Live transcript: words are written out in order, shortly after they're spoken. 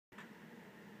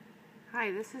Hi,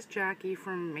 this is Jackie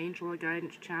from Angel of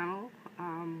Guidance channel.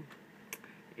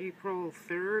 April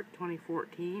 3rd,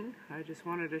 2014. I just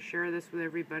wanted to share this with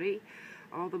everybody.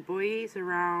 All the buoys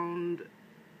around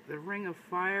the Ring of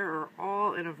Fire are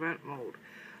all in event mode.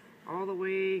 All the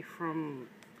way from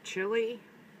Chile,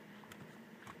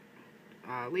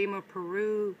 Lima,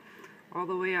 Peru, all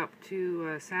the way up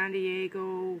to San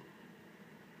Diego,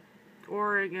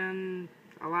 Oregon,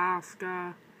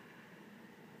 Alaska,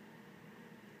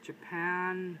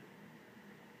 Japan,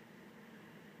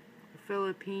 the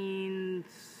Philippines,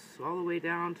 all the way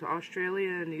down to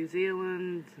Australia, New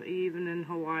Zealand, even in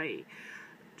Hawaii.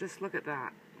 Just look at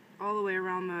that. All the way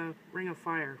around the Ring of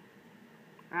Fire.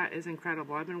 That is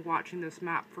incredible. I've been watching this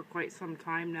map for quite some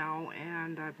time now,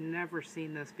 and I've never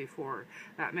seen this before.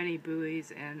 That many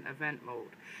buoys in event mode.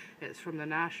 It's from the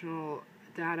National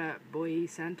Data Buoy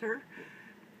Center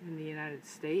in the United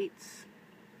States.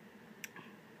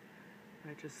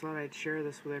 I just thought I'd share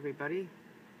this with everybody.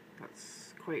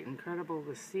 That's quite incredible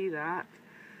to see that.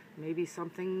 Maybe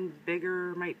something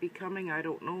bigger might be coming. I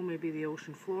don't know. Maybe the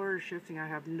ocean floor is shifting. I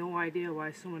have no idea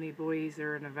why so many buoys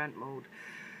are in event mode.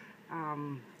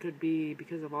 Could be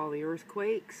because of all the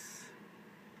earthquakes.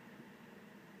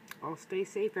 All stay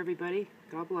safe, everybody.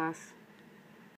 God bless.